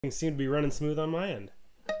Things seem to be running smooth on my end.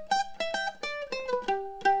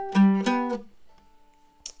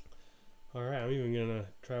 Alright, I'm even gonna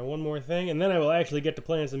try one more thing, and then I will actually get to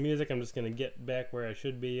playing some music. I'm just gonna get back where I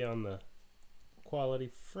should be on the quality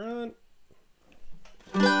front.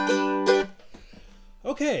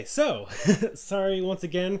 Okay, so, sorry once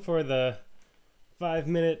again for the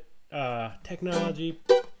 5-minute technology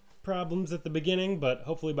problems at the beginning, but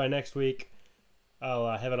hopefully by next week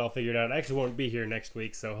I'll have it all figured out. I actually won't be here next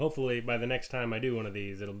week, so hopefully by the next time I do one of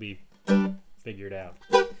these, it'll be figured out.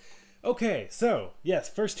 Okay, so, yes,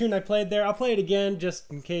 first tune I played there. I'll play it again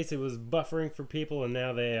just in case it was buffering for people and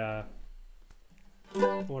now they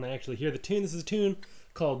want to actually hear the tune. This is a tune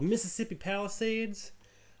called Mississippi Palisades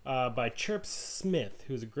by Chirps Smith,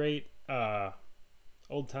 who's a great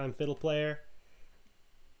old-time fiddle player.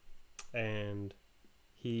 And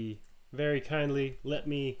he very kindly let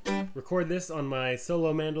me record this on my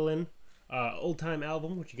solo mandolin old-time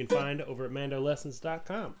album, which you can find over at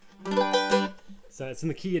MandoLessons.com. So it's in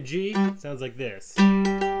the key of G. Sounds like this.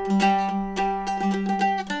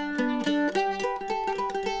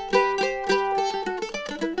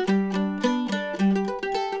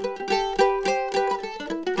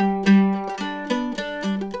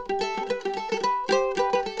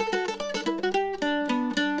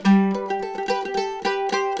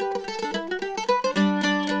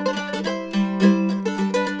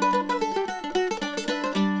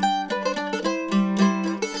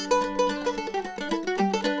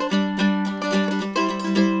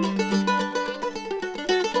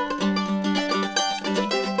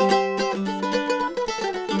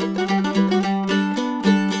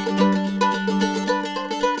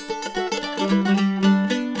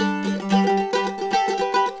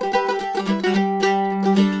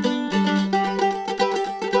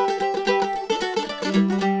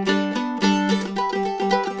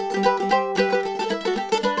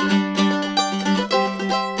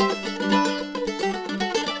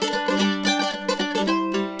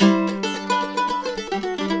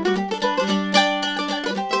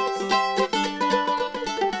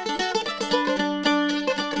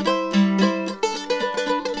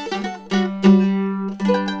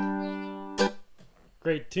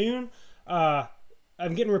 Great tune.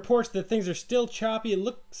 I'm getting reports that things are still choppy. It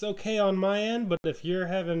looks okay on my end, but if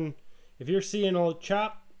you're seeing all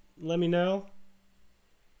chop, let me know,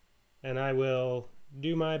 and I will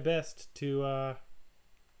do my best to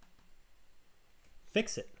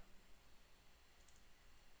fix it.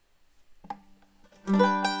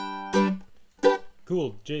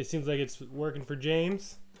 Cool. Seems like it's working for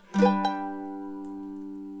James.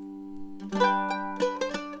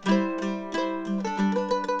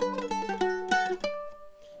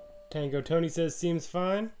 Tango Tony says seems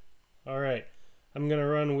fine. Alright, I'm gonna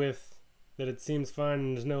run with that it seems fine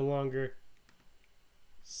and is no longer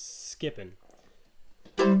skipping.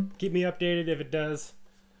 Keep me updated if it does.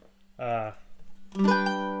 And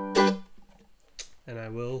I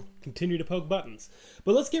will continue to poke buttons.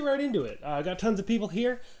 But let's get right into it. I got tons of people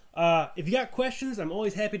here. If you got questions, I'm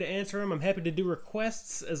always happy to answer them. I'm happy to do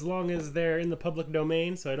requests as long as they're in the public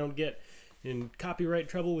domain so I don't get in copyright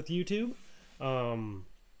trouble with YouTube.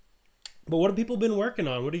 But what have people been working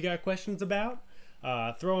on? What do you got questions about?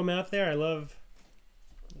 Throw them out there. I love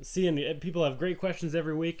seeing people have great questions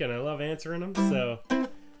every week, and I love answering them. So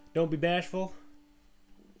don't be bashful.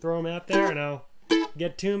 Throw them out there, and I'll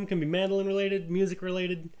get to them. Can be mandolin related, music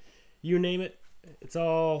related, you name it. It's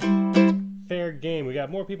all fair game. We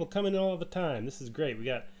got more people coming all the time. This is great. We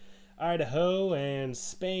got Idaho and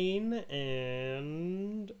Spain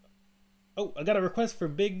and... Oh, I got a request for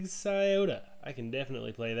Big Scioto. I can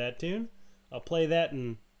definitely play that tune. I'll play that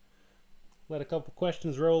and let a couple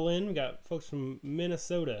questions roll in. We got folks from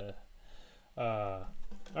Minnesota.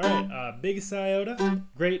 Alright, Big Scioto.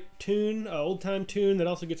 Great tune, old-time tune that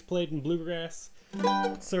also gets played in bluegrass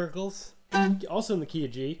circles. Also in the key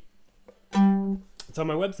of G. It's on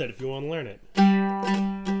my website if you want to learn it.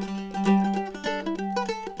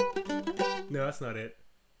 No, that's not it.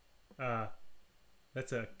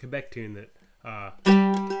 That's a Quebec tune that,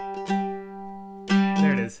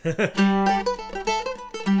 there it is.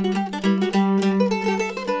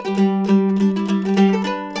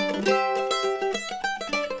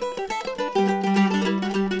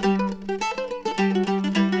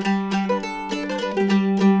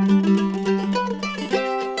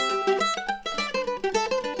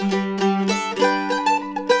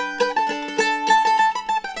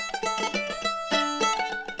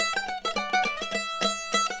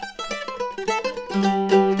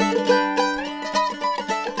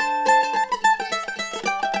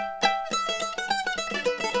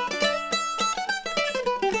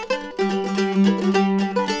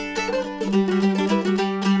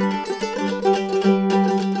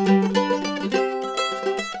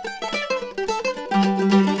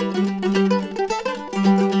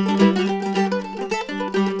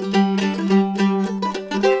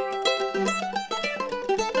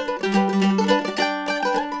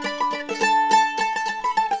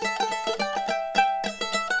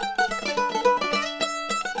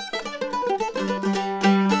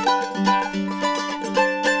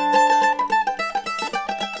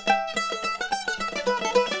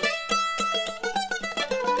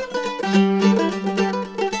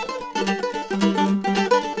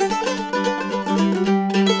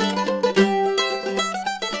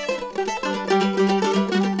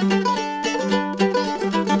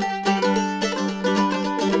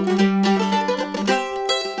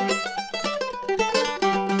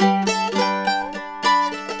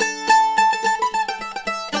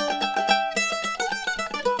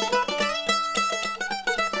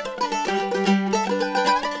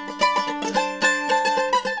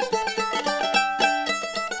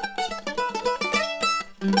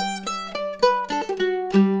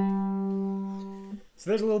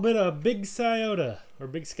 playing a Big Sciota, or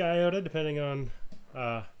Big Sciota, depending on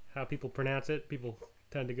how people pronounce it. People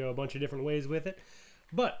tend to go a bunch of different ways with it.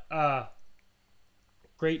 But,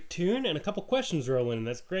 great tune, and a couple questions rolling in.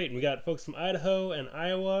 That's great. And we got folks from Idaho and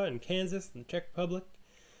Iowa and Kansas and the Czech Republic.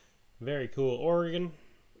 Very cool. Oregon.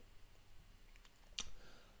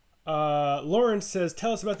 Lawrence says,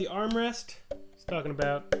 tell us about the armrest. He's talking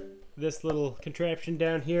about this little contraption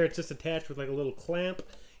down here. It's just attached with like a little clamp.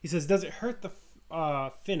 He says, does it hurt the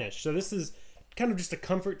finish? So this is kind of just a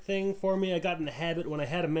comfort thing for me. I got in the habit when I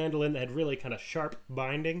had a mandolin that had really kind of sharp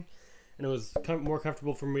binding, and it was more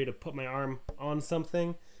comfortable for me to put my arm on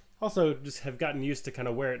something. Also, just have gotten used to kind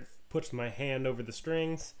of where it puts my hand over the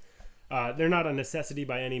strings. They're not a necessity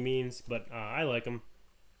by any means, but I like them.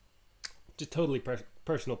 Just totally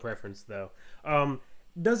personal preference, though.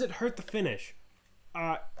 Does it hurt the finish?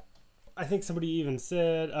 I think somebody even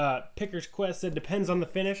said, Picker's Quest said, depends on the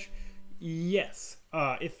finish. Yes.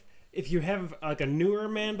 If you have like a newer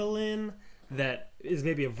mandolin that is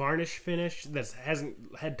maybe a varnish finish that hasn't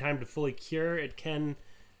had time to fully cure, it can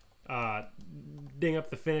ding up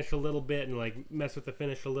the finish a little bit and like mess with the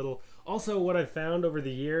finish a little. Also, what I've found over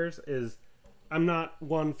the years is I'm not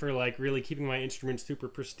one for like really keeping my instruments super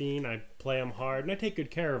pristine. I play them hard and I take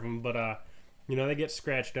good care of them, but you know, they get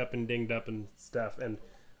scratched up and dinged up and stuff, and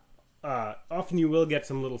often you will get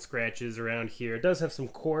some little scratches around here. It does have some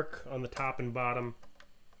cork on the top and bottom,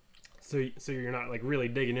 so you're not like really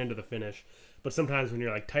digging into the finish. But sometimes when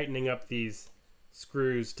you're like tightening up these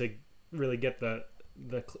screws to really get the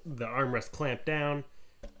armrest clamped down,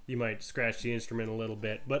 you might scratch the instrument a little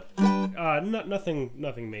bit, but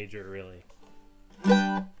nothing major really.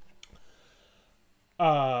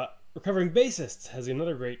 Recovering Bassists has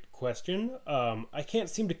another great question. I can't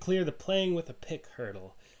seem to clear the playing with a pick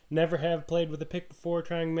hurdle. Never have played with a pick before,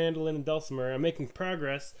 trying mandolin and dulcimer. I'm making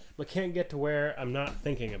progress, but can't get to where I'm not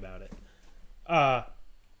thinking about it. I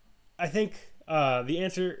think the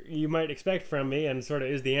answer you might expect from me, and sort of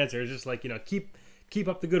is the answer, is just like, you know, keep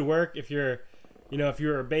up the good work. If you're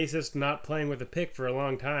a bassist not playing with a pick for a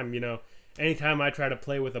long time, you know, anytime I try to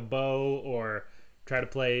play with a bow or try to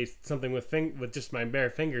play something with just my bare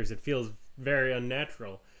fingers, it feels very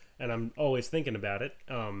unnatural, and I'm always thinking about it.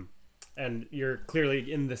 And you're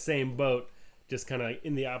clearly in the same boat, just kind of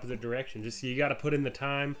in the opposite direction. Just you got to put in the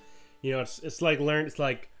time. You know, it's like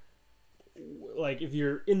if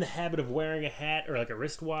you're in the habit of wearing a hat or like a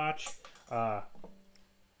wristwatch,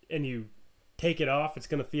 and you take it off, it's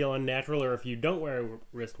going to feel unnatural. Or if you don't wear a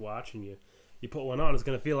wristwatch and you put one on, it's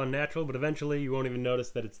going to feel unnatural. But eventually, you won't even notice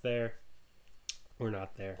that it's there or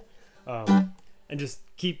not there. And just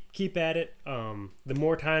keep at it. The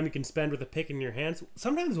more time you can spend with a pick in your hands.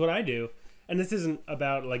 Sometimes what I do, and this isn't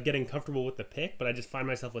about like getting comfortable with the pick, but I just find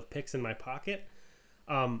myself with picks in my pocket.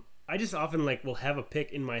 I just often like will have a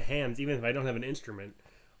pick in my hands, even if I don't have an instrument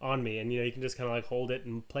on me, and you know, you can just kind of like hold it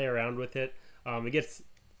and play around with it.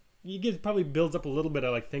 It probably builds up a little bit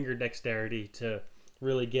of like finger dexterity to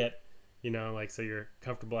really get, you know, like, so you're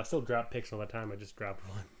comfortable. I still drop picks all the time. I just dropped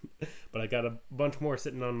one, but I got a bunch more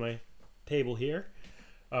sitting on my table here.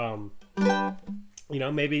 You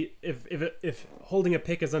know, maybe if holding a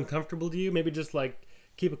pick is uncomfortable to you, maybe just like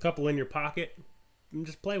keep a couple in your pocket and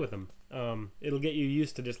just play with them. It'll get you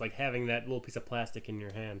used to just like having that little piece of plastic in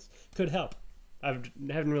your hands. Could help. I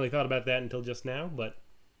haven't really thought about that until just now, but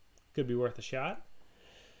could be worth a shot.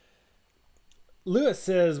 Lewis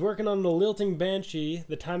says, working on the lilting banshee,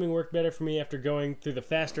 the timing worked better for me after going through the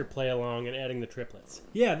faster play along and adding the triplets.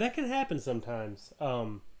 Yeah, that can happen sometimes.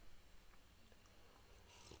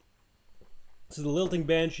 So the lilting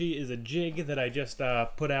banshee is a jig that I just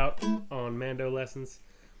put out on MandoLessons.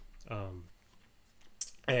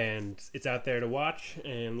 And it's out there to watch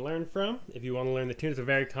and learn from if you want to learn the tune. It's a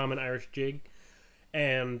very common Irish jig.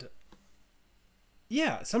 And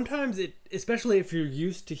yeah, sometimes especially if you're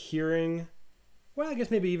used to hearing, well, I guess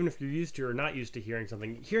maybe even if you're used to or not used to hearing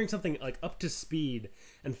something like up to speed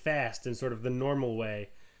and fast in sort of the normal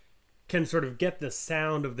way can sort of get the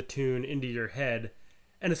sound of the tune into your head.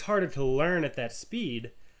 And it's harder to learn at that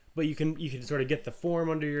speed, but you can sort of get the form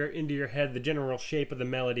into your head, the general shape of the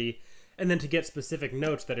melody, and then to get specific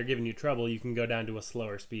notes that are giving you trouble, you can go down to a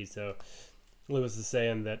slower speed. So Lewis is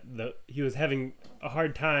saying that he was having a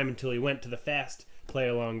hard time until he went to the fast play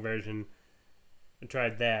along version and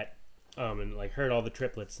tried that, and like heard all the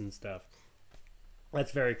triplets and stuff.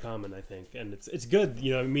 That's very common, I think, and it's good.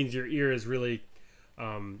 You know, it means your ear is really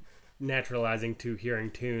naturalizing to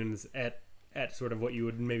hearing tunes at sort of what you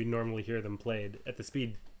would maybe normally hear them played, at the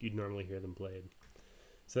speed you'd normally hear them played.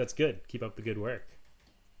 So that's good. Keep up the good work.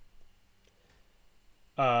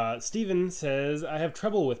 Steven says, I have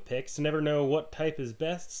trouble with picks, never know what type is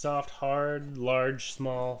best, soft, hard, large,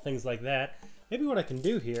 small, things like that. Maybe what I can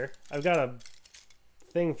do here, I've got a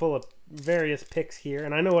thing full of various picks here,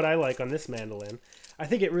 and I know what I like on this mandolin. I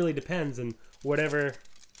think it really depends on whatever...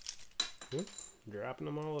 Oops, dropping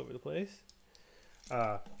them all over the place.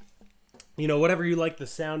 You know, whatever you like the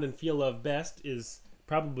sound and feel of best is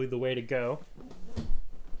probably the way to go.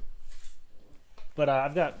 But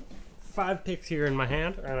I've got 5 picks here in my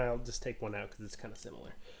hand, and I'll just take one out because it's kind of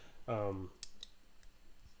similar.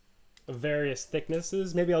 Various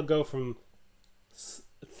thicknesses. Maybe I'll go from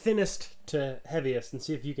thinnest to heaviest and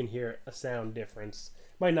see if you can hear a sound difference.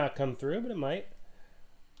 Might not come through, but it might.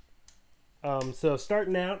 So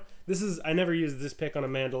starting out, I never used this pick on a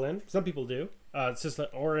mandolin. Some people do. It's just an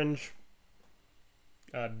orange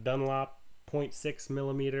Dunlop 0.6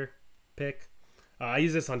 millimeter pick. I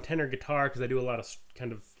use this on tenor guitar because I do a lot of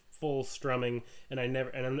kind of full strumming, and I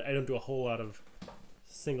don't do a whole lot of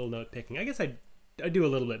single note picking. I guess I do a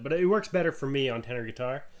little bit, but it works better for me on tenor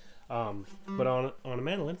guitar. But on a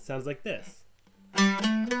mandolin, it sounds like this.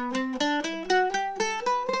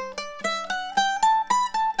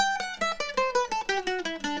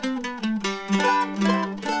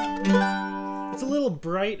 It's a little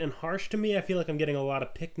bright and harsh to me. I feel like I'm getting a lot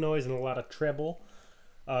of pick noise and a lot of treble.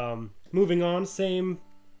 Moving on, same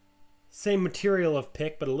material of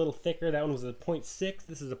pick, but a little thicker. That one was a 0.6.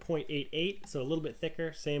 This is a 0.88, so a little bit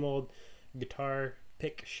thicker. Same old guitar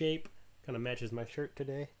pick shape. Kind of matches my shirt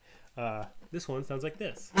today. This one sounds like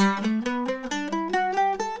this.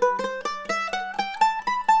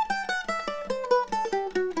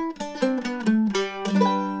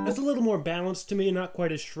 That's a little more balanced to me, not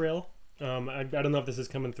quite as shrill. I don't know if this is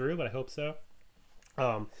coming through, but I hope so.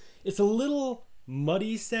 It's a little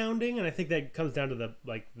muddy sounding, and I think that comes down to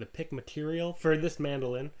the pick material for this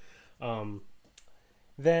mandolin.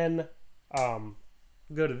 Then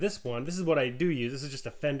go to this one. This is what I do use. This is just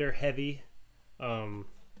a Fender heavy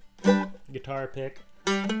guitar pick.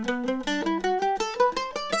 And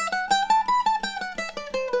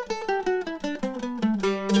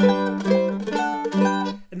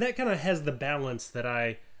that kind of has the balance that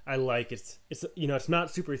I like. It's you know, it's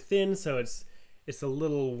not super thin, so it's a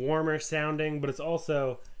little warmer sounding, but it's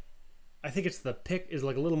also, I think it's the pick is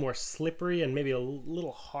like a little more slippery and maybe a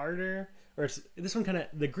little harder. Or this one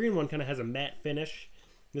the green one kind of has a matte finish.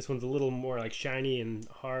 This one's a little more like shiny and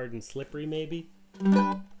hard and slippery maybe.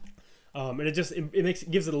 And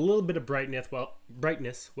it gives it a little bit of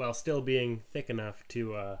brightness while still being thick enough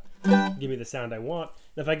to give me the sound I want.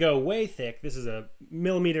 And if I go way thick, this is a 1.5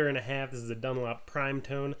 millimeters. This is a Dunlop prime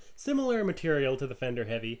tone, similar material to the Fender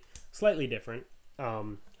Heavy, slightly different.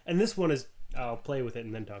 And this one is, I'll play with it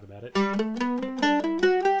and then talk about it.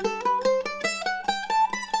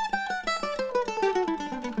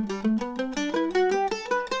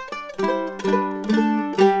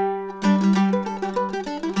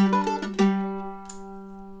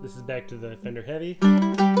 Back to the Fender Heavy,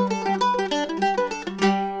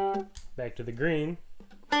 back to the green,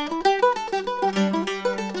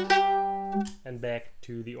 and back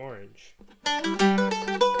to the orange.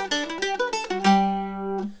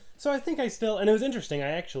 So I think and it was interesting,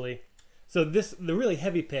 so the really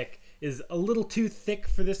heavy pick is a little too thick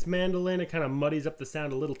for this mandolin. It kind of muddies up the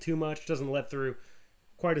sound a little too much, doesn't let through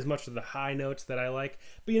quite as much of the high notes that I like.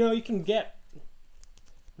 But you know, you can get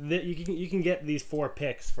these 4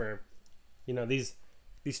 picks for, you know, these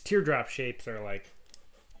teardrop shapes are like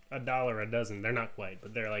 $1 a dozen. They're not quite,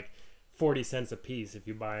 but they're like 40 cents a piece if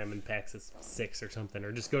you buy them in packs of 6 or something.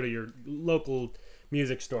 Or just go to your local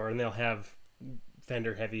music store and they'll have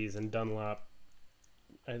Fender Heavies and Dunlop,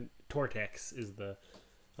 and Tortex is the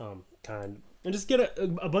kind. And just get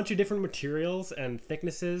a bunch of different materials and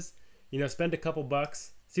thicknesses. You know, spend a couple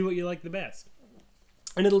bucks, see what you like the best.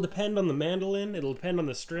 And it'll depend on the mandolin, it'll depend on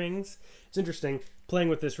the strings. It's interesting, playing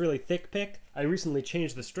with this really thick pick, I recently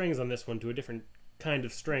changed the strings on this one to a different kind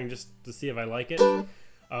of string just to see if I like it.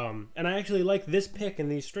 And I actually like this pick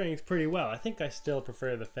and these strings pretty well. I think I still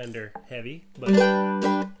prefer the Fender Heavy, but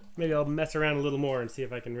maybe I'll mess around a little more and see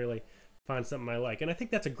if I can really find something I like. And I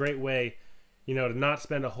think that's a great way, you know, to not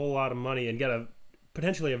spend a whole lot of money and get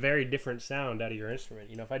potentially a very different sound out of your instrument.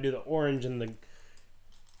 You know, if I do the orange and the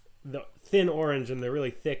thin orange and the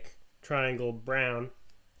really thick triangle brown,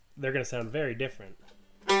 they're going to sound very different.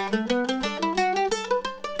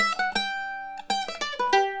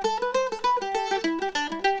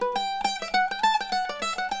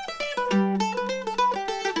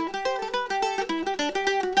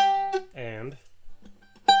 And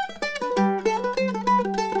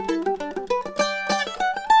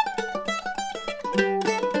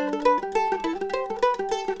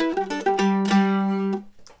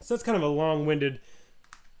So that's kind of a long-winded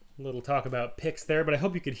little talk about picks there, but I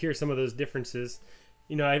hope you could hear some of those differences.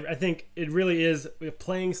 You know, I think it really is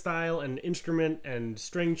playing style and instrument and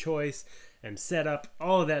string choice and setup.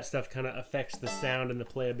 All of that stuff kind of affects the sound and the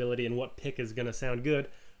playability and what pick is going to sound good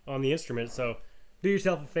on the instrument. So do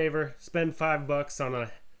yourself a favor, spend $5 on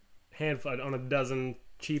a handful, on a dozen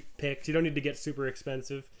cheap picks. You don't need to get super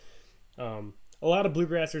expensive. A lot of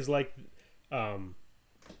bluegrassers like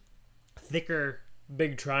thicker,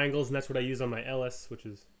 big triangles, and that's what I use on my Ellis, which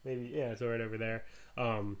is maybe, yeah, it's right over there.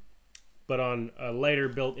 But on a lighter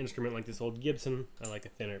built instrument like this old Gibson, I like a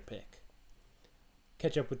thinner pick.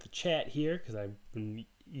 Catch up with the chat here, because I've been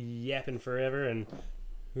yapping forever, and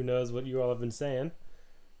who knows what you all have been saying.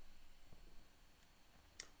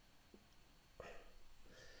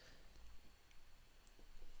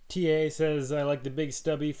 TA says, I like the big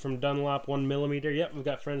stubby from Dunlop 1mm. Yep, we've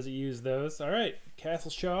got friends that use those. All right,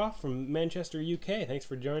 Castle Shaw from Manchester, UK. Thanks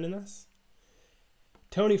for joining us.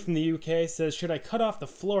 Tony from the UK says, should I cut off the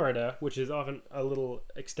Florida, which is often a little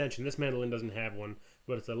extension. This mandolin doesn't have one,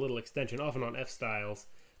 but it's a little extension, often on F styles,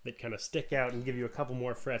 that kind of stick out and give you a couple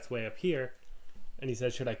more frets way up here. And he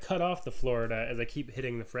says, should I cut off the Florida as I keep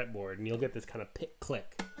hitting the fretboard? And you'll get this kind of pick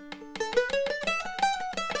click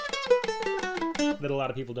that a lot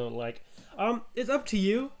of people don't like. It's up to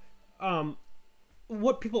you.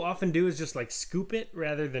 What people often do is just like scoop it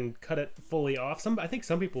rather than cut it fully off. I think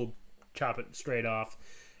some people chop it straight off.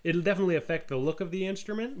 It'll definitely affect the look of the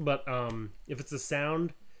instrument, but if it's a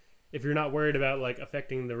sound, if you're not worried about like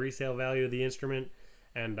affecting the resale value of the instrument,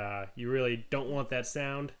 and you really don't want that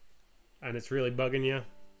sound, and it's really bugging you,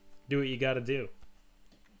 do what you got to do.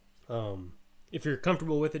 If you're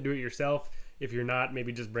comfortable with it, do it yourself. If you're not,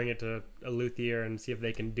 maybe just bring it to a luthier and see if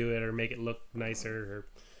they can do it or make it look nicer. Or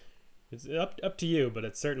it's up to you, but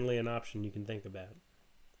it's certainly an option you can think about.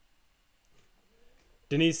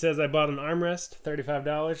 Denise says, I bought an armrest,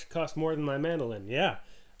 $35, cost more than my mandolin. Yeah,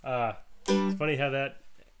 it's funny how that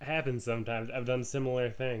happens sometimes. I've done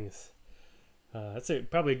similar things. That's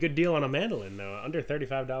probably a good deal on a mandolin, though. Under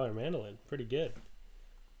 $35 mandolin. Pretty good.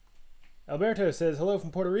 Alberto says, hello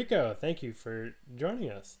from Puerto Rico. Thank you for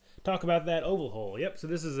joining us. Talk about that oval hole. Yep, so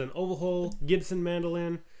this is an oval hole Gibson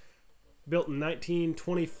mandolin built in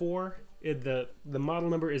 1924. The model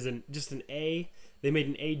number is just an A. They made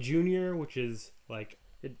an A Junior, which is like,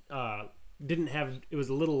 it was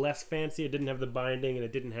a little less fancy. It didn't have the binding and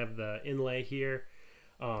it didn't have the inlay here.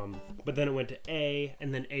 But then it went to A,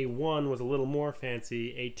 and then A1 was a little more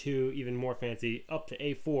fancy, A2 even more fancy, up to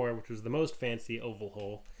A4, which was the most fancy oval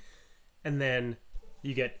hole. And then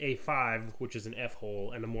you get A5, which is an F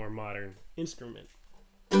hole and a more modern instrument.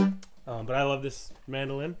 But I love this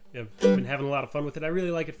mandolin. I've been having a lot of fun with it. I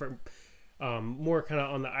really like it for more kind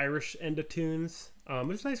of on the Irish end of tunes.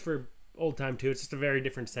 But it's nice for old time too. It's just a very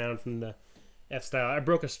different sound from the F style. I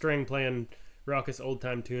broke a string playing raucous old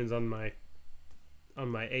time tunes on my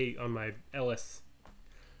Ellis.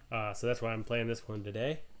 So that's why I'm playing this one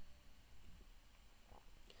today.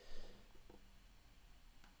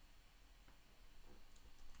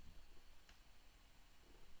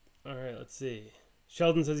 All right, let's see.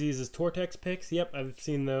 Sheldon says he uses Tortex picks. Yep, I've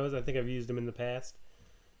seen those. I think I've used them in the past.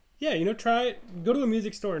 Yeah, you know, try it. Go to a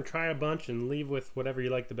music store and try a bunch and leave with whatever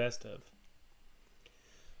you like the best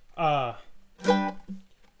of.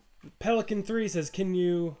 Pelican 3 says, can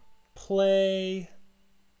you play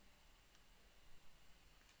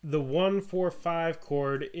the 1-4-5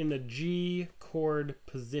 chord in a G chord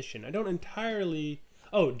position? I don't entirely...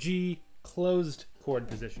 Oh, G closed chord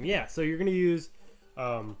position. Yeah, so you're going to use...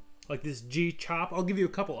 like this G chop. I'll give you a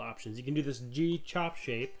couple options. You can do this G chop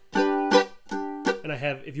shape, and I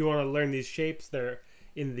have, if you want to learn these shapes, they're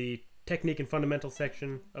in the technique and fundamental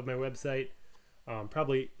section of my website.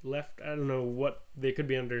 Probably left, I don't know what they could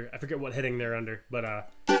be under. I forget what heading they're under, but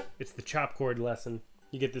it's the chop chord lesson.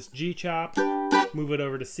 You get this G chop, move it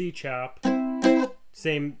over to C chop,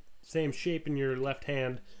 same shape in your left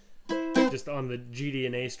hand, just on the G, D,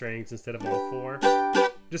 and A strings instead of all four.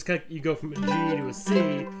 Just like you go from a G to a C,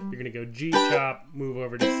 you're going to go G chop, move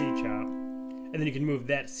over to C chop. And then you can move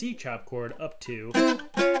that C chop chord up to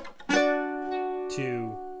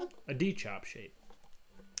a D chop shape.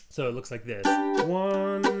 So it looks like this.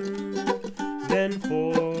 1, then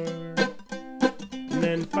 4, and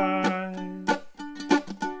then 5,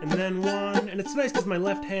 and then 1. And it's nice because my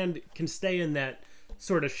left hand can stay in that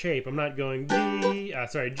sort of shape. I'm not going G,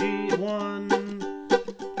 1,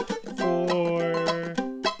 4,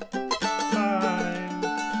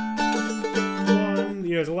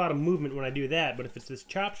 you know, there's a lot of movement when I do that, but if it's this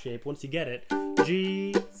chop shape, once you get it,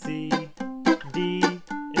 G, C, D,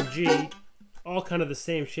 and G, all kind of the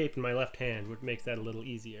same shape in my left hand, which makes that a little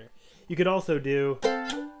easier. You could also do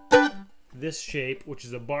this shape, which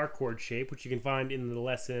is a bar chord shape, which you can find in the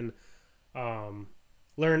lesson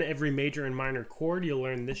Learn Every Major and Minor Chord. You'll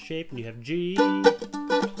learn this shape, and you have G,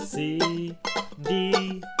 C,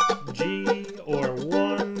 D, G, or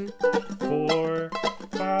 1, 4,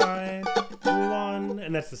 5, 1,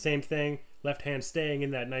 and that's the same thing. Left hand staying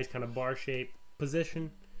in that nice kind of bar shape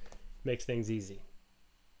position makes things easy.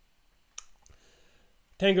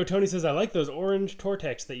 Tango Tony says, I like those orange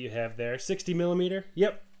Tortex that you have there. 60 millimeter?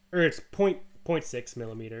 Yep. Or it's 0.6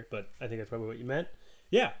 millimeter, but I think that's probably what you meant.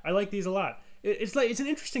 Yeah, I like these a lot. It's an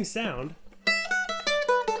interesting sound.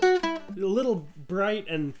 A little bright,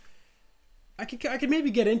 and I could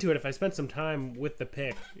maybe get into it if I spent some time with the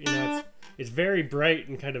pick. You know, it's very bright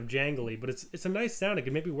and kind of jangly, but it's a nice sound. It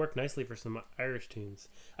could maybe work nicely for some Irish tunes.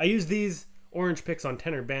 I use these orange picks on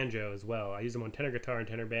tenor banjo as well. I use them on tenor guitar and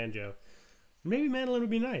tenor banjo. Maybe mandolin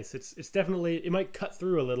would be nice. It's definitely, it might cut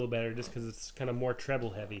through a little better just because it's kind of more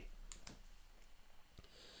treble heavy.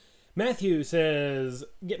 Matthew says,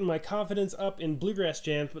 getting my confidence up in bluegrass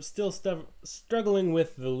jams, but still struggling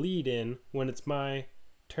with the lead in when it's my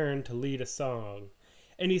turn to lead a song.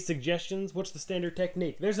 Any suggestions? What's the standard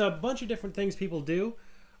technique? There's a bunch of different things people do.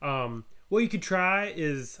 What you could try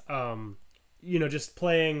is, you know, just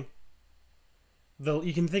playing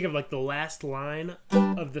you can think of like the last line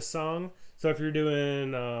of the song. So if you're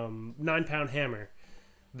doing 9 Pound Hammer,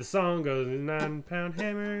 the song goes, 9 Pound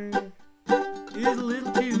Hammer is a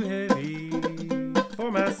little too heavy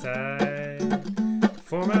for my side,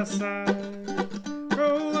 for my side.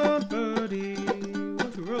 Roll on, buddy,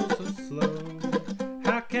 won't you roll so slow?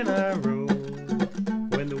 How can I roll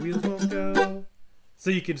when the wheels won't go? So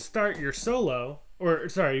you could start your solo, or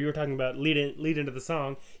sorry, you were talking about lead into the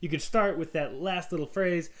song. You could start with that last little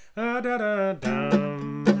phrase, ah da da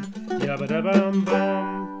dum, yabba da bum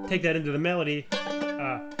bum. Take that into the melody.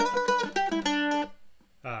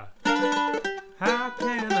 How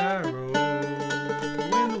can I roll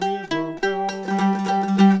when the wheels won't go?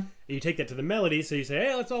 And you take that to the melody, so you say,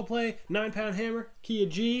 hey, let's all play 9 Pound Hammer, key of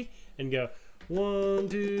G, and go 1,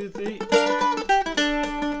 2, 3. Here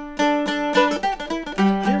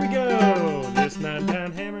we go. This 9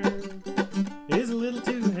 Pound Hammer is a little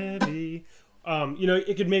too heavy. You know,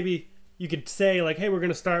 you could say like, hey, we're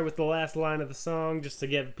gonna start with the last line of the song just to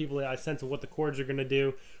give people a sense of what the chords are gonna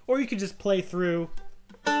do, or you could just play through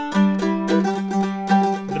the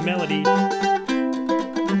melody.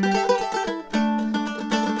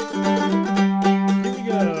 Here we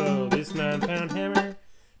go. This 9 Pound Hammer.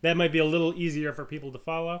 That might be a little easier for people to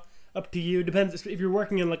follow. Up to you. Depends if you're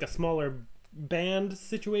working in like a smaller band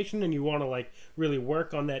situation and you want to like really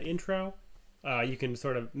work on that intro. You can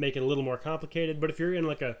sort of make it a little more complicated. But if you're in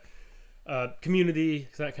like a community,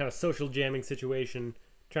 that kind of social jamming situation,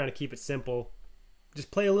 trying to keep it simple, just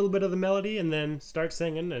play a little bit of the melody and then start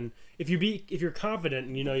singing. And if you're confident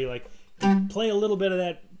and you know, you like play a little bit of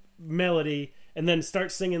that melody and then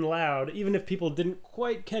start singing loud, even if people didn't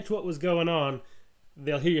quite catch what was going on,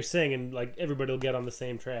 they'll hear you sing and like everybody will get on the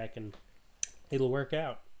same track and it'll work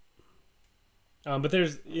out. But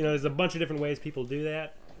there's a bunch of different ways people do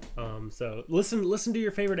that. So listen to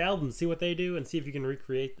your favorite albums, see what they do, and see if you can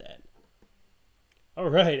recreate that. All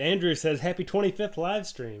right, Andrew says, happy 25th live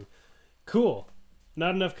stream. Cool.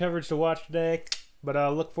 Not enough coverage to watch today, but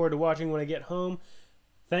I'll look forward to watching when I get home.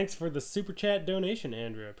 Thanks for the super chat donation,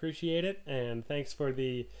 Andrew. Appreciate it. And thanks for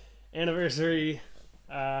the anniversary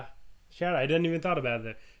shout out. I didn't even thought about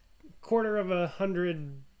it.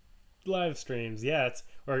 250 live streams. Yeah,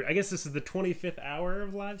 or I guess this is the 25th hour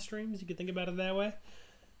of live streams. You could think about it that way.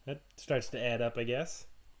 That starts to add up, I guess.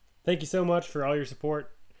 Thank you so much for all your support,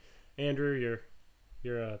 Andrew.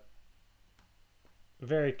 You're a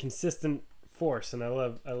very consistent force, and I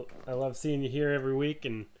love seeing you here every week,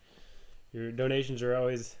 and your donations are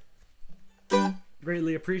always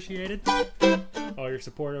greatly appreciated. All your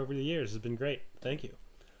support over the years has been great. Thank you.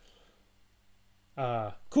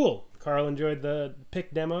 Cool. Carl enjoyed the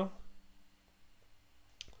pick demo.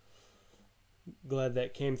 Glad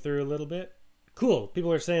that came through a little bit. Cool.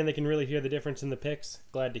 People are saying they can really hear the difference in the picks.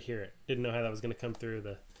 Glad to hear it. Didn't know how that was going to come through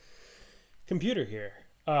the computer here.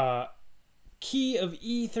 Key of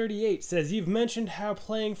E38 says, you've mentioned how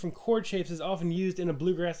playing from chord shapes is often used in a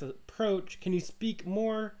bluegrass approach. Can you speak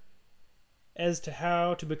more as to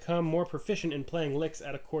how to become more proficient in playing licks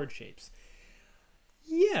out of chord shapes?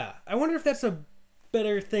 Yeah, I wonder if that's a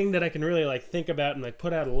better thing that I can really like think about and like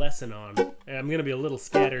put out a lesson on. And I'm gonna be a little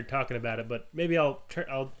scattered talking about it, but maybe I'll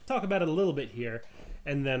talk about it a little bit here,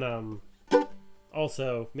 and then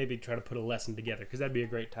also maybe try to put a lesson together, because that'd be a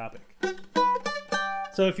great topic.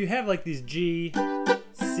 So if you have like these G,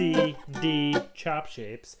 C, D chop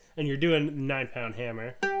shapes, and you're doing 9-pound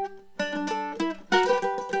hammer,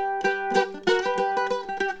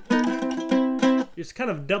 it's kind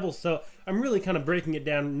of double. So I'm really kind of breaking it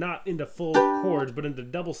down, not into full chords, but into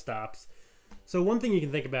double stops. So one thing you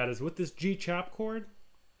can think about is with this G chop chord,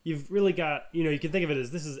 you've really got, you can think of it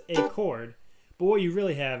as this is a chord, but what you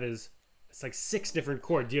really have is, it's like 6 different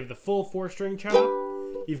chords. You have the full 4-string chop,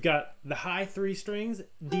 you've got the high 3 strings,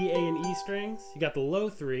 D, A, and E strings, you got the low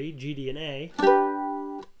 3, G, D, and A.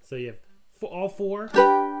 So you have all 4,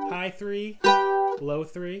 high 3, low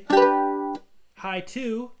 3, high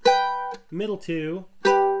 2, middle 2,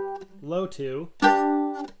 low 2.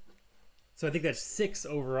 So I think that's 6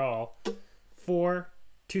 overall. 4,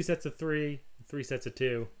 2 sets of 3, 3 sets of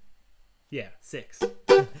 2. Yeah, 6.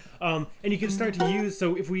 And you can start to use,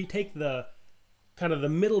 so if we take the kind of the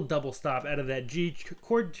middle double stop out of that G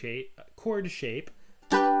chord shape,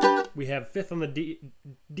 we have 5th on the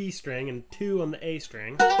D string and 2 on the A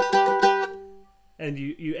string. And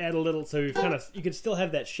you add a little, so you can still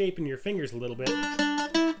have that shape in your fingers a little bit.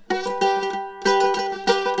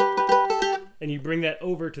 And you bring that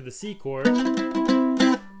over to the C chord,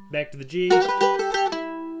 back to the G,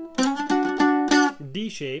 D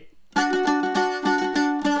shape.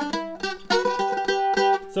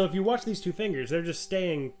 So if you watch these 2 fingers, they're just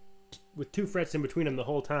staying with 2 frets in between them the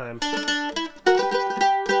whole time.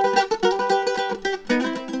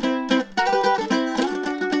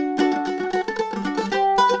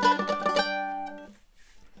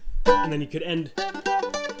 And then you could end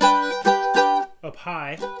up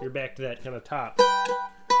high, you're back to that kind of top.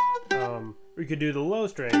 Or you could do the low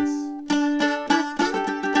strings.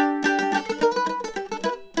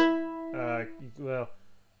 Well,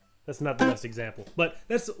 that's not the best example, but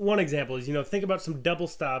that's one example. Is think about some double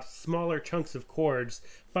stops, smaller chunks of chords.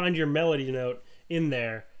 Find your melody note in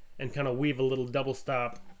there, and kind of weave a little double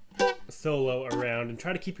stop solo around, and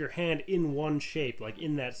try to keep your hand in one shape, like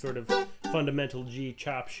in that sort of fundamental G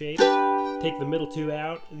chop shape. Take the middle 2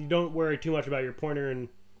 out. You don't worry too much about your pointer and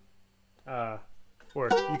or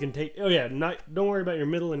you can take. Oh yeah, don't worry about your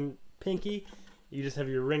middle and pinky. You just have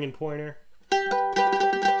your ring and pointer,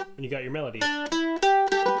 and you got your melody.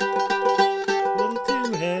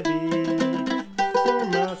 Too heavy for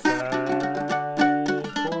my side.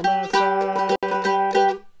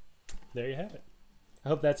 There you have it. I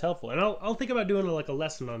hope that's helpful, and I'll think about doing like a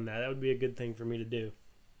lesson on that. That would be a good thing for me to do.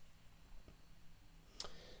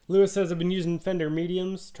 Lewis says, I've been using Fender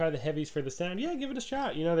mediums. Try the heavies for the sound. Yeah, give it a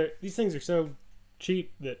shot. These things are so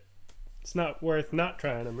cheap that it's not worth not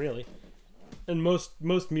trying them, really. And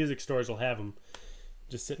most music stores will have them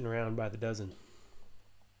just sitting around by the dozen.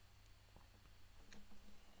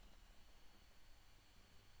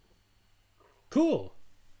 Cool.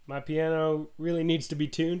 My piano really needs to be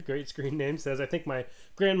tuned. Great screen name says, I think my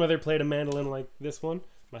grandmother played a mandolin like this one.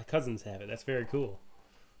 My cousins have it. That's very cool.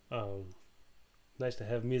 Nice to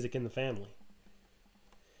have music in the family.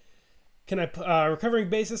 Recovering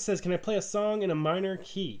bassist says, can I play a song in a minor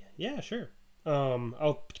key? Yeah, sure.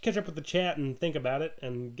 I'll catch up with the chat and think about it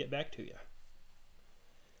and get back to you.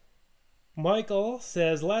 Michael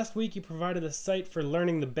says, last week you provided a site for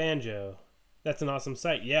learning the banjo. That's an awesome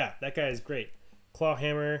site. Yeah, that guy is great.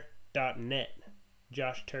 Clawhammer.net.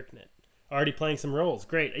 Josh Turknet. Already playing some rolls.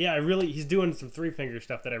 Great. Yeah, he's doing some 3-finger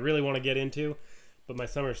stuff that I really want to get into, but my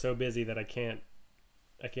summer's so busy that I can't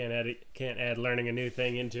add learning a new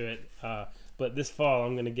thing into it. But this fall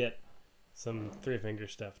I'm going to get some 3-finger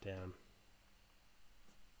stuff down.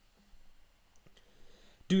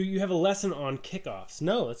 Do you have a lesson on kickoffs?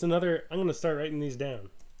 No, that's another. I'm going to start writing these down.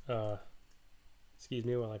 Excuse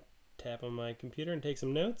me while I tap on my computer and take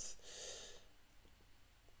some notes.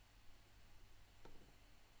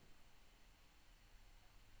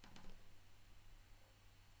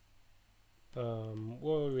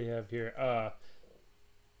 What do we have here?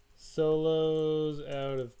 Solos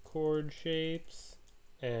out of chord shapes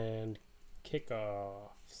and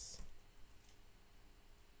kickoffs.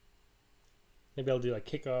 Maybe I'll do like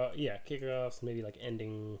kickoffs, maybe like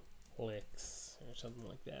ending licks or something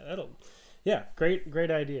like that. Yeah,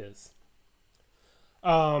 great ideas.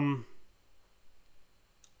 So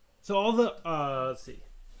all the, let's see.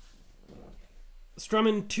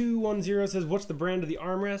 Strummin210 says, what's the brand of the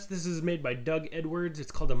armrest? This is made by Doug Edwards.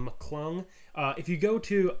 It's called a McClung. If you go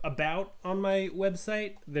to About on my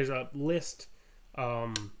website, there's a list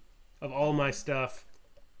of all my stuff.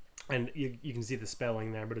 And you can see the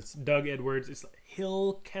spelling there, but it's Doug Edwards. It's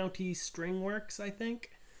Hill County String Works, I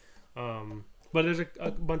think. But there's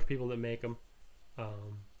a bunch of people that make them.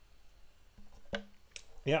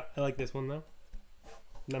 Yeah, I like this one, though.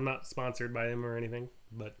 I'm not sponsored by them or anything,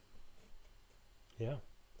 But yeah.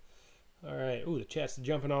 All right. Ooh, the chat's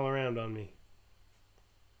jumping all around on me.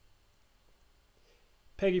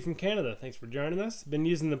 Peggy from Canada, thanks for joining us. Been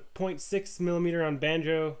using the 0.6 millimeter on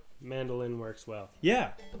banjo. Mandolin works well.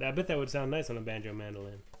 Yeah, I bet that would sound nice on a banjo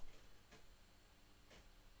mandolin.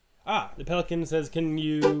 Ah, the Pelican says, can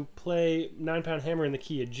you play 9-pound hammer in the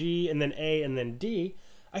key of G and then A and then D?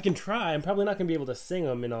 I can try. I'm probably not going to be able to sing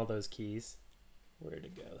them in all those keys. Where'd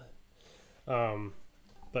it go?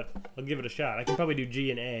 But I'll give it a shot. I can probably do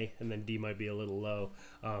G and A, and then D might be a little low.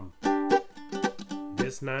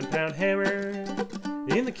 This 9-pound hammer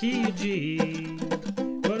in the key of G.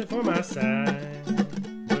 Put it for my side.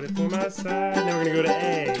 Put it for my side. Now we're going to go to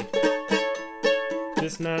A.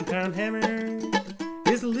 This 9-pound hammer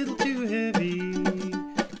is a little too heavy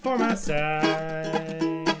for my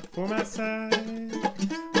side. For my side.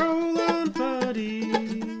 Roll on, buddy.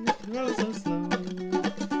 Roll so slow.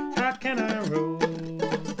 How can I roll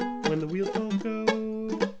when the wheels don't go?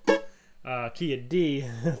 Key of D.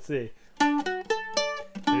 Let's see.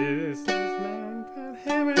 This 9-pound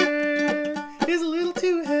hammer is a little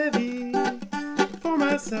too heavy for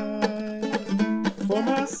my side. For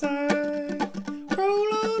my side. Roll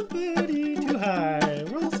on, buddy. Too high.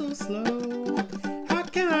 Roll so slow. How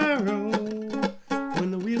can I roll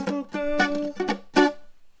when the wheels won't go?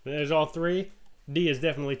 There's all three. D is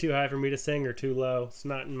definitely too high for me to sing or too low. It's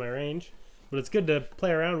not in my range. But it's good to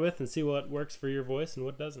play around with and see what works for your voice and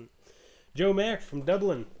what doesn't. Joe Mack from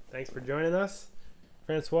Dublin, thanks for joining us.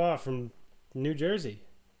 Francois from New Jersey.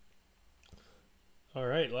 All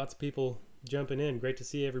right, lots of people jumping in. Great to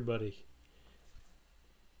see everybody.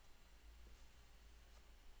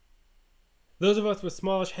 Those of us with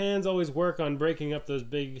smallish hands always work on breaking up those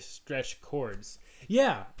big stretch chords.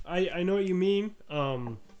 Yeah, I know what you mean.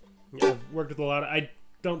 I've worked with a lot of... I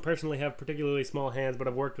don't personally have particularly small hands, but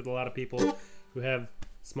I've worked with a lot of people who have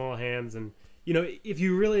small hands. And, you know, if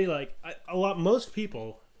you really like... most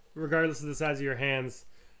people, regardless of the size of your hands,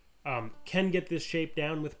 can get this shape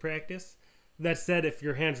down with practice. That said, if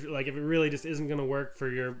your hands... if it really just isn't going to work for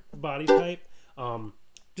your body type,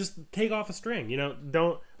 just take off a string. You know,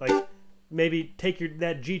 don't... maybe take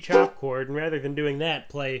that G chop chord, and rather than doing that,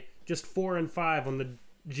 play just 4 and 5 on the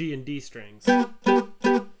G and D strings.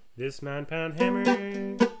 This 9-pound hammer,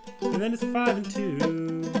 and then it's 5 and 2,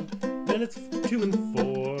 then it's 2 and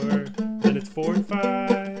 4, then it's 4 and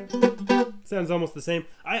 5. Sounds almost the same.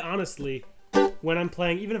 I honestly, when I'm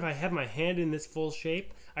playing, even if I have my hand in this full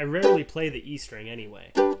shape, I rarely play the E string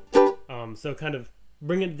anyway. So kind of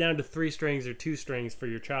bringing it down to 3 strings or 2 strings for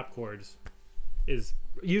your chop chords is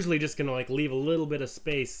usually just going to leave a little bit of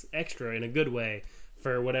space extra in a good way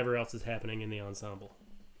for whatever else is happening in the ensemble.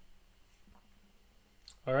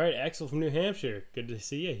 All right, Axel from New Hampshire. Good to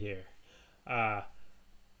see you here.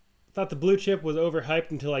 Thought the blue chip was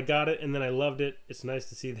overhyped until I got it, and then I loved it. It's nice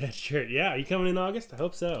to see that shirt. Yeah, are you coming in August? I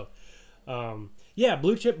hope so. Yeah,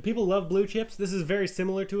 blue chip. People love blue chips. This is very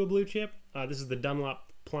similar to a blue chip. This is the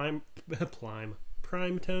Dunlop Prime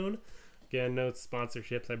Tone. Again, no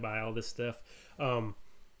sponsorships. I buy all this stuff.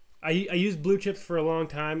 I used blue chips for a long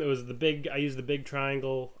time. It was I used the big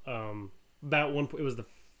triangle. It was the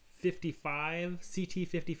 55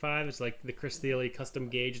 CT55. It's like the Chris Thiele custom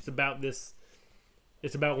gauge. It's about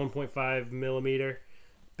 1.5 millimeter,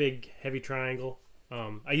 big heavy triangle.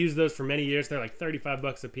 I used those for many years. They're like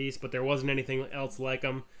 $35 a piece, but there wasn't anything else like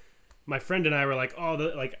them. My friend and I were like,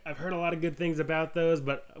 I've heard a lot of good things about those,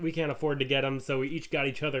 but we can't afford to get them, so we each got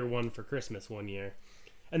each other one for Christmas one year,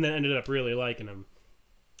 and then ended up really liking them.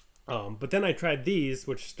 But then I tried these,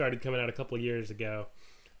 which started coming out a couple years ago,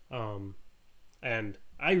 and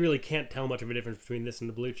I really can't tell much of a difference between this and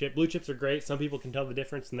the blue chip. Blue chips are great. Some people can tell the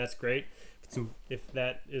difference, and that's great. If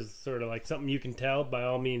that is sort of like something you can tell, by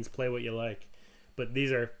all means, play what you like. But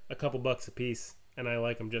these are a couple bucks a piece, and I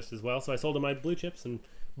like them just as well. So I sold them my blue chips and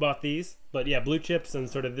bought these. But yeah, blue chips and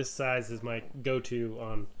sort of this size is my go-to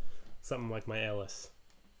on something like my Ellis.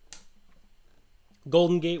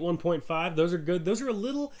 Golden Gate 1.5, those are good. Those are a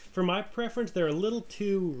little, for my preference, they're a little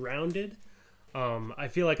too rounded. I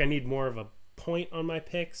feel like I need more of a point on my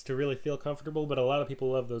picks to really feel comfortable, but a lot of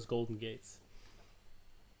people love those Golden Gates.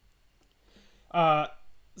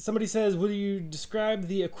 Somebody says, will you describe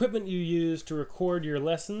the equipment you use to record your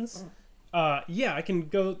lessons? Yeah, I can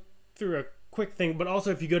go through a quick thing, but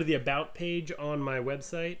also if you go to the About page on my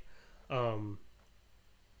website,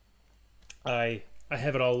 I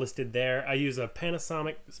have it all listed there. I use a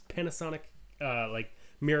Panasonic like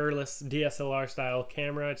mirrorless DSLR style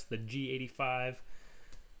camera. It's the G85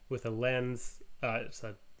 with a lens. It's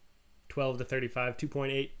a 12 to 35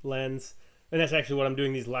 2.8 lens. And that's actually what I'm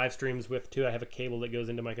doing these live streams with too. I have a cable that goes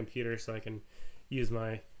into my computer so I can use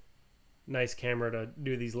my nice camera to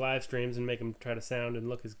do these live streams and make them try to sound and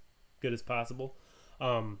look as good as possible.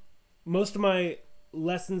 Most of my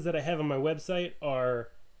lessons that I have on my website are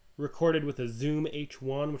recorded with a Zoom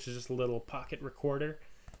H1, which is just a little pocket recorder.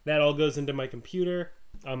 That all goes into my computer.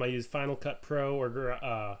 I use Final Cut Pro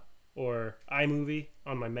or iMovie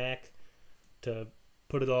on my Mac to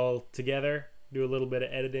put it all together, do a little bit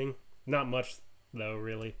of editing. Not much, though,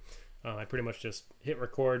 really. I pretty much just hit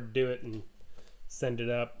record, do it, and send it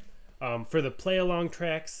up. For the play-along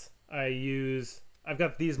tracks, I've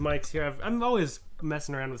got these mics here. I'm always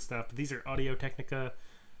messing around with stuff, but these are Audio-Technica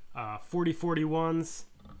 4041s.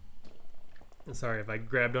 Sorry if I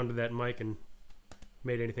grabbed onto that mic and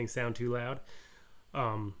made anything sound too loud.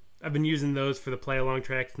 I've been using those for the play-along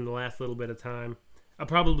tracks in the last little bit of time. I'll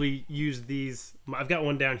probably use these. I've got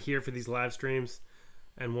one down here for these live streams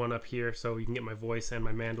and one up here so you can get my voice and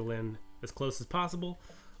my mandolin as close as possible.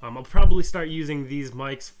 I'll probably start using these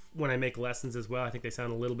mics when I make lessons as well. I think they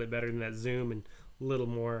sound a little bit better than that Zoom and a little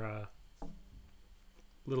more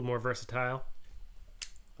versatile.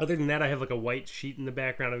 Other than that, I have like a white sheet in the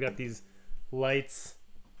background. I've got these lights,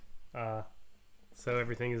 so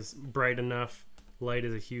everything is bright enough. Light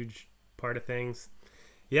is a huge part of things.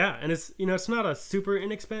 Yeah, and it's it's not a super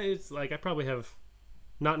inexpensive. It's like I probably have,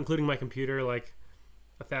 not including my computer, like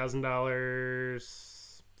 $1,000,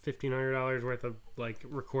 $1,500 worth of like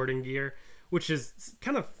recording gear, which is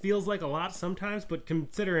kind of feels like a lot sometimes, but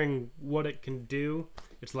considering what it can do,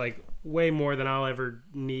 it's like way more than I'll ever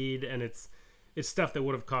need, and it's stuff that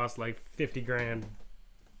would have cost like 50 grand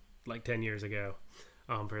like 10 years ago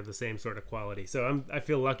for the same sort of quality. So I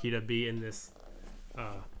feel lucky to be in this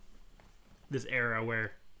this era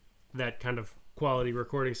where that kind of quality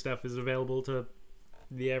recording stuff is available to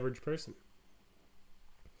the average person.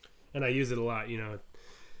 And I use it a lot,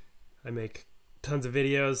 I make tons of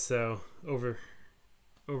videos, so over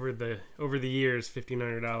the years,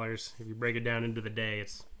 $1,500, if you break it down into the day,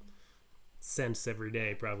 it's cents every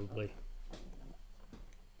day probably.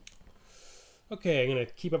 Okay, I'm gonna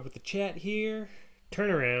keep up with the chat here.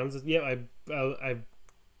 Turnarounds, yeah,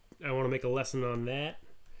 I want to make a lesson on that.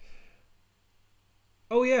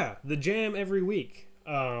 Oh yeah, the jam every week.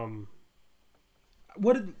 If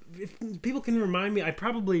people can remind me, I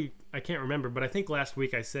can't remember, but I think last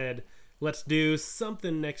week I said let's do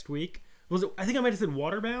something next week. I think I might have said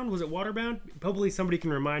Waterbound. Was it Waterbound? Probably somebody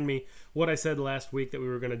can remind me what I said last week that we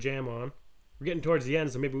were going to jam on. We're getting towards the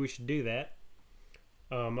end, so maybe we should do that.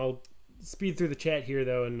 I'll speed through the chat here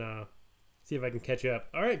though and see if I can catch up.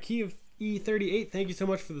 All right, Key of E38, thank you so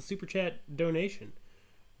much for the super chat donation.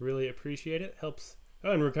 Really appreciate it. Helps.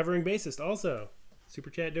 Oh, and Recovering Bassist also. Super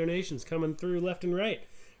chat donations coming through left and right.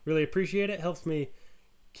 Really appreciate it. Helps me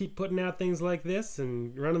keep putting out things like this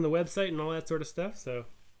and running the website and all that sort of stuff. So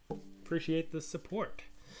appreciate the support.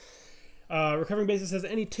 Recovering Bassist says,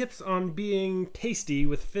 any tips on being tasty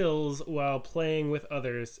with fills while playing with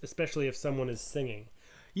others, especially if someone is singing?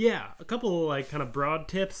 Yeah, a couple like kind of broad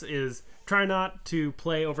tips is try not to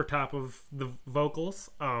play over top of the vocals,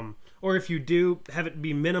 or if you do, have it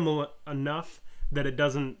be minimal enough that it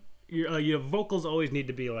doesn't. Your vocals always need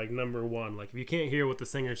to be like number one. Like if you can't hear what the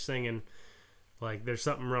singer's singing, like there's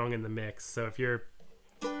something wrong in the mix. So if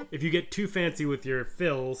you get too fancy with your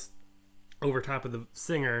fills over top of the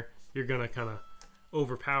singer, you're gonna kind of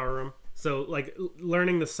overpower them. So like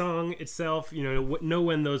learning the song itself, know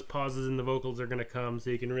when those pauses in the vocals are gonna come, so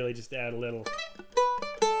you can really just add a little.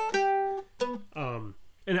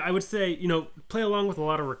 And I would say, play along with a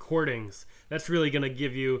lot of recordings. That's really gonna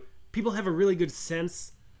give you. People have a really good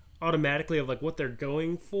sense automatically of like what they're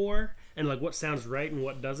going for and like what sounds right and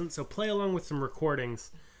what doesn't. So play along with some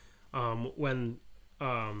recordings when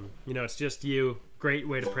it's just you. Great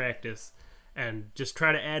way to practice. And just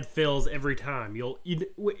try to add fills every time.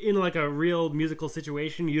 In like a real musical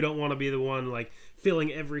situation, you don't want to be the one like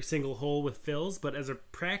filling every single hole with fills, but as a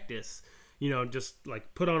practice, just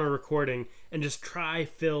like put on a recording and just try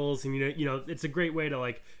fills, and it's a great way to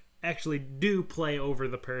like actually do play over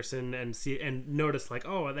the person and see and notice like,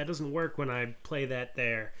 oh, that doesn't work when I play that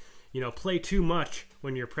there. Play too much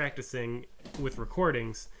when you're practicing with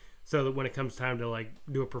recordings, so that when it comes time to like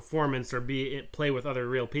do a performance or play with other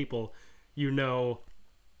real people, the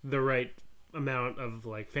right amount of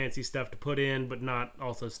like fancy stuff to put in, but not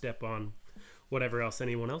also step on whatever else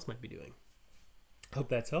anyone else might be doing. Hope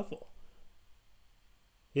that's helpful.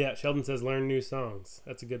 Yeah, Sheldon says learn new songs.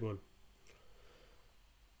 That's a good one.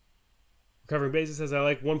 Recovering Bassist says I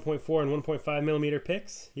like 1.4 and 1.5 millimeter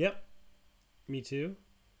picks. Yep, me too.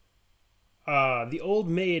 The Old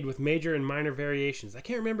Maid with major and minor variations. I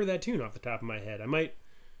can't remember that tune off the top of my head. I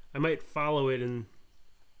might follow it and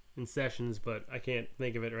in sessions, but I can't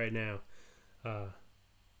think of it right now.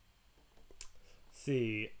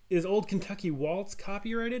 See, is Old Kentucky Waltz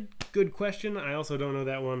copyrighted? Good question. I also don't know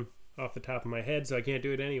that one off the top of my head, so I can't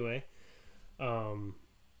do it anyway. Recovering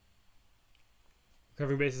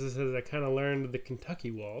Bassist says I kind of learned the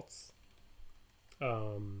Kentucky Waltz.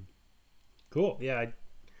 Cool. Yeah,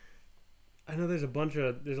 I know there's a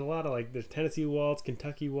lot of there's Tennessee Waltz,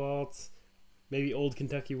 Kentucky Waltz. Maybe Old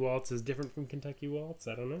Kentucky Waltz is different from Kentucky Waltz.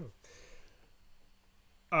 I don't know.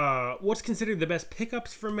 What's considered the best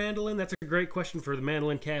pickups for mandolin? That's a great question for the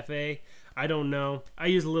Mandolin Cafe. I don't know. I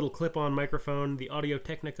use a little clip-on microphone. The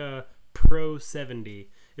Audio-Technica Pro 70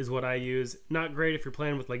 is what I use. Not great if you're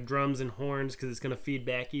playing with like drums and horns because it's going to feed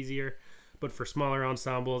back easier. But for smaller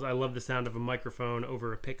ensembles, I love the sound of a microphone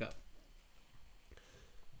over a pickup.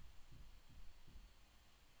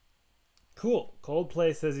 Cool.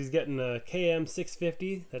 Coldplay says he's getting a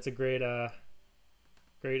KM650. That's a great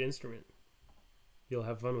instrument. You'll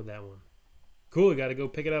have fun with that one. Cool, we got to go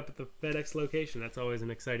pick it up at the FedEx location. That's always an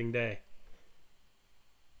exciting day.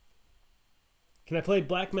 Can I play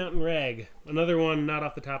Black Mountain Rag? Another one not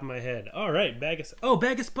off the top of my head. All right, Bag of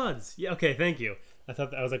Spuds. Yeah, okay, thank you. I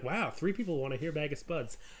was like, wow, 3 people want to hear Bag of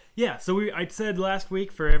Spuds. Yeah, so I said last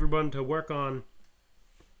week for everyone to work on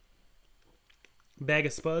Bag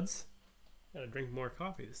of Spuds. Gotta drink more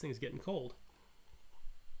coffee. This thing's getting cold.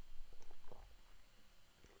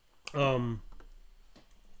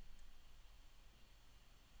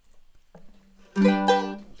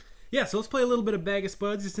 Yeah, so let's play a little bit of Bag of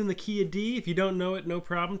Spuds. It's in the key of D. If you don't know it, no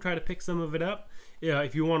problem. Try to pick some of it up. Yeah,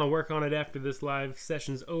 if you want to work on it after this live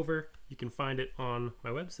session's over, you can find it on my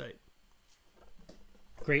website.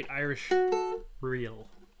 Great Irish reel.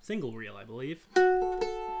 Single reel, I believe.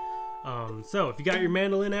 So if you got your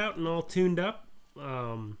mandolin out and all tuned up,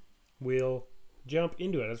 we'll jump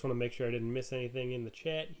into it. I just want to make sure I didn't miss anything in the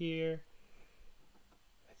chat here.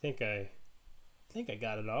 I think I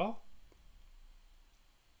got it all.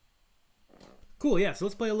 Cool, yeah, so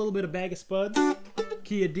let's play a little bit of Bag of Spuds.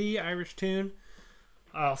 Key of D, Irish tune.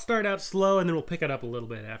 I'll start out slow and then we'll pick it up a little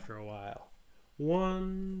bit after a while.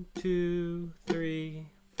 1, 2, 3,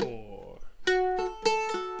 4.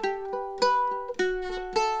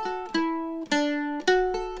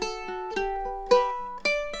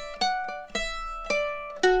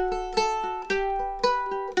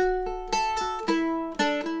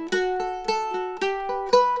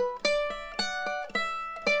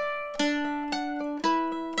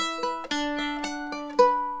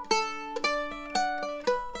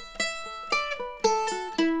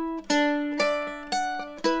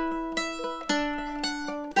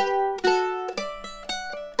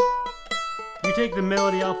 You take the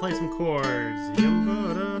melody, I'll play some chords. This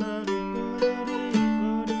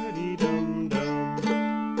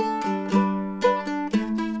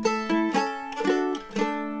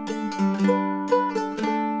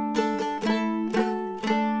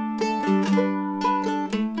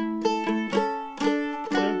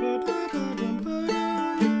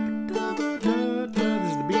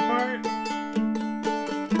is the B part.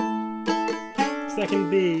 Second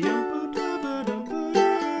B.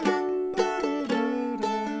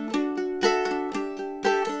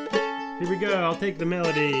 Here we go, I'll take the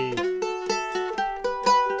melody.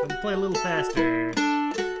 I'll play a little faster.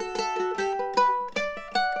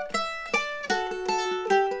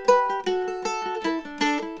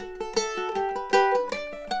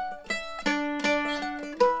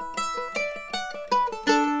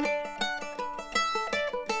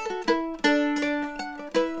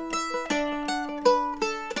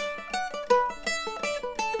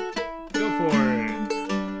 Go for it.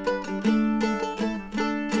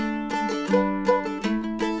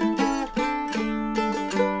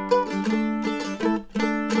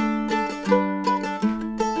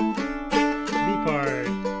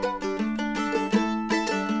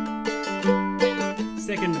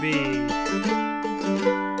 Second B.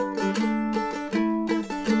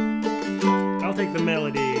 I'll take the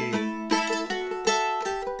melody.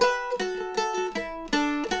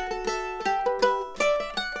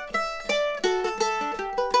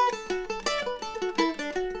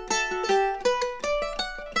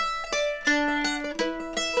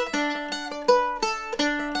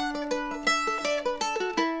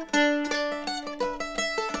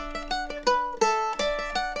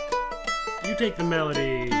 You take the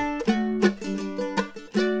melody.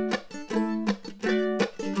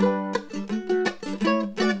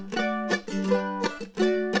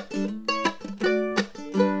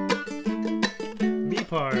 B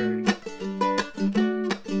part.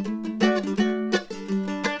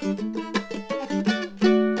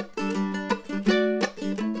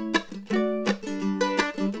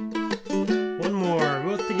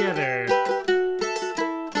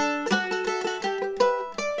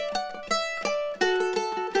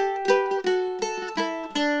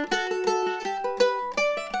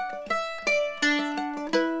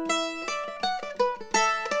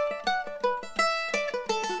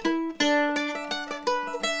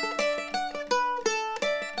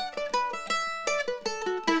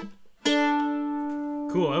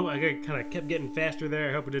 Cool. I kind of kept getting faster there.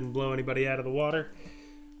 I hope it didn't blow anybody out of the water.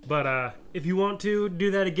 But if you want to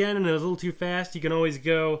do that again and it was a little too fast, you can always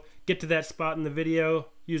go get to that spot in the video,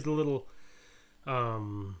 use the little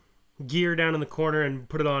gear down in the corner and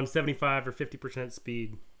put it on 75 or 50%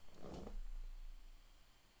 speed.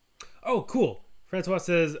 Oh, cool. Francois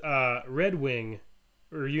says Red Wing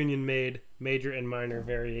or Union made major and minor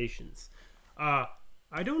variations.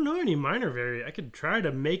 I don't know any minor I could try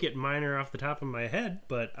to make it minor off the top of my head,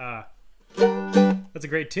 but that's a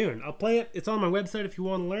great tune. I'll play it. It's on my website if you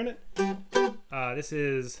want to learn it. This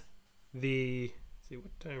is the... Let's see,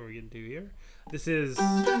 what time are we getting to here? This is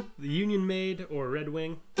the Union Made or Red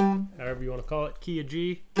Wing, however you want to call it. Key of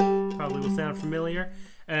G. Probably will sound familiar.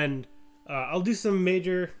 And I'll do some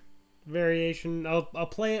major variation. I'll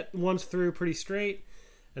play it once through pretty straight,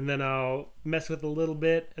 and then I'll mess with it a little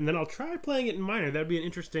bit, and then I'll try playing it in minor. That'd be an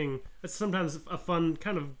interesting... That's sometimes a fun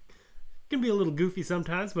kind of... Can be a little goofy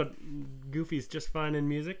sometimes, but goofy's just fine in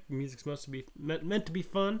music. Music's supposed to be meant to be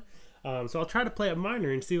fun. So I'll try to play it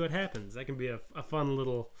minor and see what happens. That can be a fun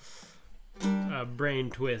little brain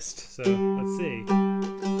twist. So let's see.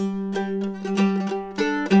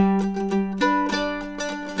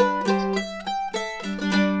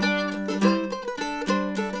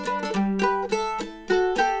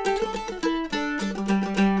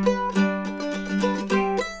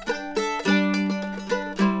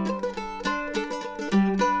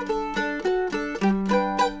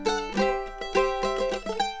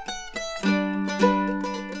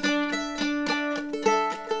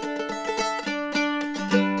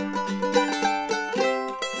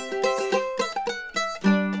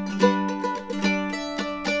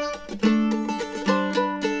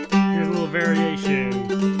 Variation.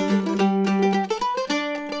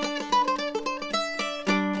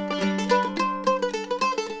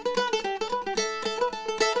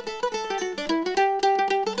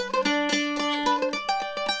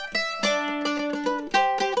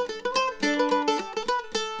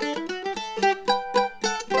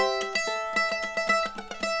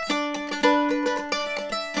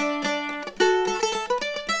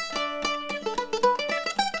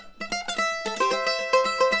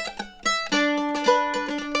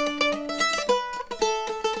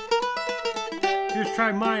 Here's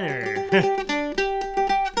try minor.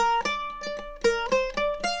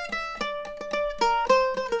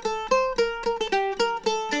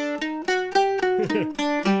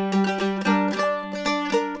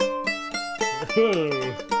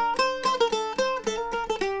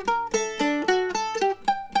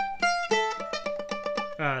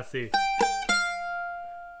 Let's see.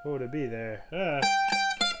 What would it be there?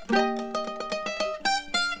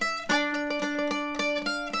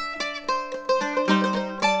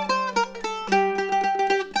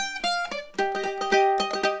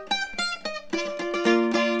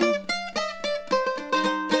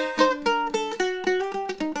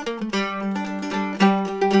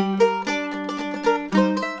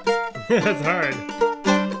 That's hard.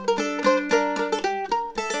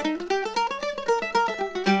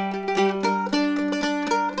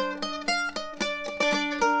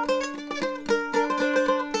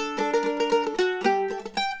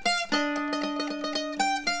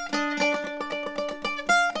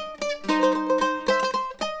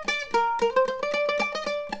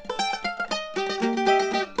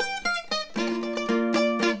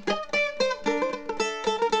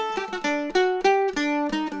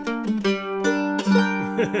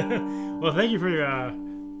 Well, thank you for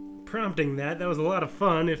prompting that. That was a lot of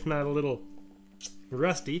fun, if not a little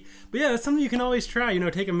rusty. But yeah, that's something you can always try. You know,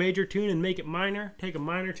 take a major tune and make it minor. Take a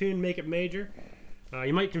minor tune, make it major.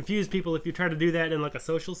 You might confuse people if you try to do that in like a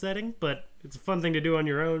social setting, but it's a fun thing to do on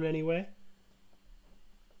your own anyway.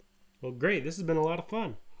 Well, great. This has been a lot of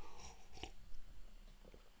fun.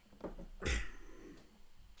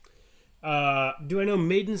 Do I know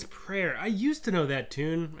Maiden's Prayer? I used to know that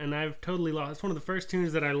tune, and I've totally lost. It's one of the first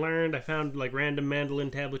tunes that I learned. I found like random mandolin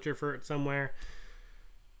tablature for it somewhere.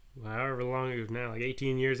 However long it was now, like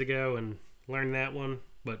 18 years ago, and learned that one,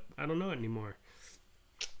 but I don't know it anymore.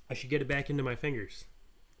 I should get it back into my fingers.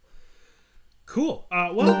 Cool.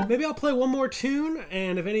 Well, maybe I'll play one more tune,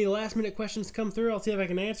 and if any last-minute questions come through, I'll see if I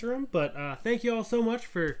can answer them. But thank you all so much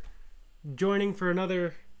for joining for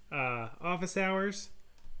another office hours.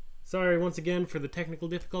 Sorry once again for the technical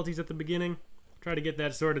difficulties at the beginning. Try to get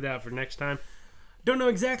that sorted out for next time. Don't know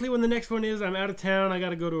exactly when the next one is. I'm out of town. I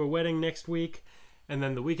got to go to a wedding next week. And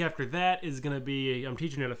then the week after that is going to be, I'm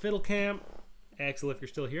teaching at a fiddle camp. Axel, if you're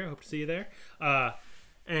still here, I hope to see you there.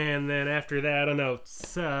 And then after that, I don't know.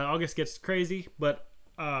 August gets crazy, but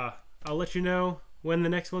I'll let you know when the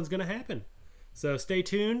next one's going to happen. So stay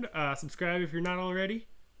tuned. Subscribe if you're not already.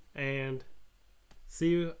 And see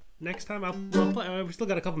you next time. I'll play. We still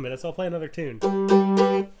got a couple minutes. So I'll play another tune.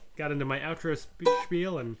 Got into my outro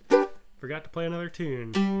spiel and forgot to play another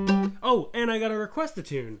tune. Oh, and I got to request a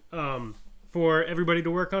tune for everybody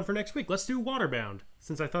to work on for next week. Let's do Waterbound,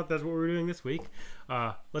 since I thought that's what we were doing this week.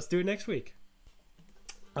 Let's do it next week.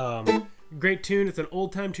 Great tune. It's an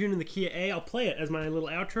old-time tune in the key of A. I'll play it as my little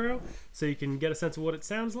outro so you can get a sense of what it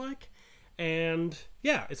sounds like. And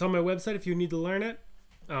yeah, it's on my website if you need to learn it.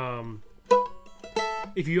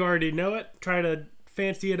 If you already know it, try to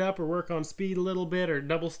fancy it up or work on speed a little bit or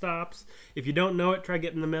double stops. If you don't know it, try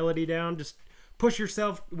getting the melody down. Just push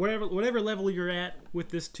yourself whatever level you're at with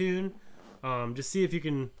this tune. Just see if you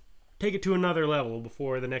can take it to another level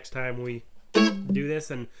before the next time we do this.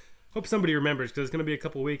 And hope somebody remembers, because it's going to be a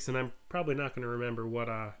couple weeks and I'm probably not going to remember what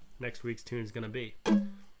next week's tune is going to be.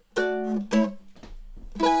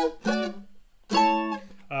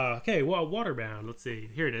 Okay, well, Waterbound. Let's see.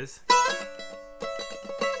 Here it is.